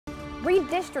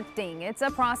Redistricting, it's a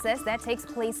process that takes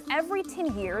place every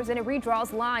 10 years and it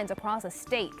redraws lines across a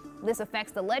state. This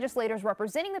affects the legislators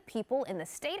representing the people in the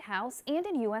State House and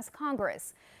in U.S.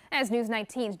 Congress. As News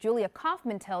 19's Julia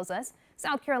Kaufman tells us,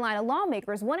 South Carolina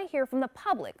lawmakers want to hear from the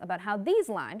public about how these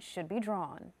lines should be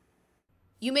drawn.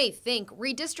 You may think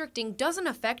redistricting doesn't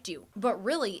affect you, but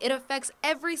really it affects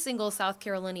every single South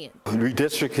Carolinian.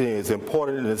 Redistricting is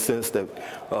important in the sense that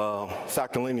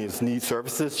South Carolinians need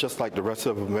services just like the rest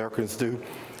of Americans do,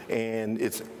 and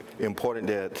it's important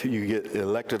that you get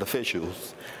elected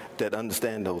officials that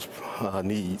understand those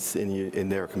needs in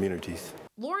their communities.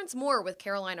 Lawrence Moore with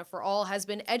Carolina for All has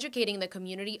been educating the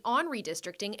community on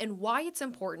redistricting and why it's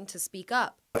important to speak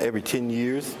up. Every 10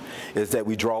 years is that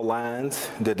we draw lines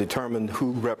that determine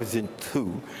who represents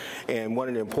who. And one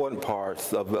of the important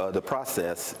parts of the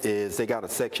process is they got a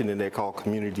section in there called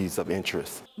communities of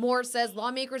interest. Moore says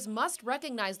lawmakers must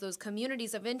recognize those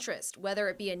communities of interest, whether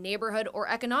it be a neighborhood or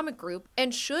economic group,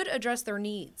 and should address their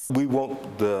needs. We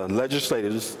want the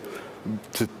legislators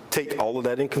to take all of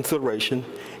that in consideration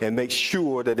and make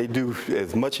sure that they do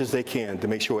as much as they can to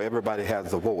make sure everybody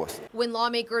has a voice. When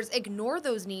lawmakers ignore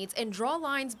those needs and draw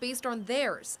lines based on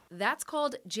theirs, that's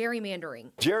called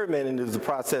gerrymandering. Gerrymandering is the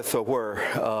process of where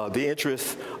the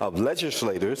interests of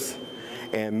legislators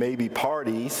and maybe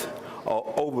parties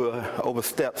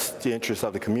oversteps the interests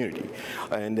of the community,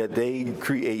 and that they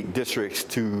create districts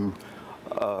to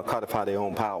codify their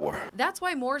own power. That's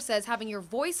why Moore says having your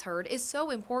voice heard is so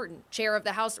important. Chair of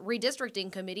the House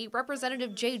Redistricting Committee,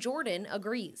 Representative Jay Jordan,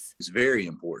 agrees. It's very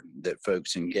important that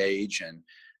folks engage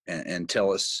and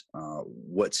tell us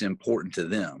what's important to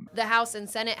them. The House and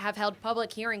Senate have held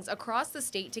public hearings across the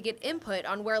state to get input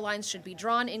on where lines should be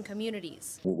drawn in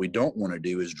communities. What we don't want to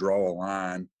do is draw a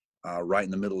line right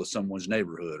in the middle of someone's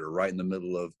neighborhood or right in the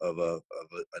middle of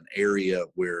an area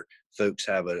where folks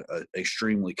have an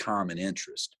extremely common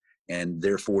interest and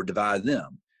therefore divide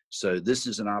them. So this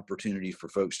is an opportunity for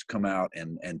folks to come out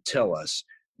and tell us,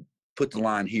 put the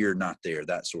line here, not there,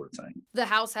 that sort of thing. The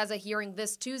House has a hearing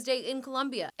this Tuesday in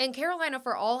Columbia, and Carolina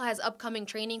for All has upcoming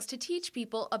trainings to teach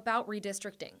people about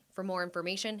redistricting. For more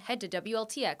information, head to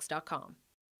WLTX.com.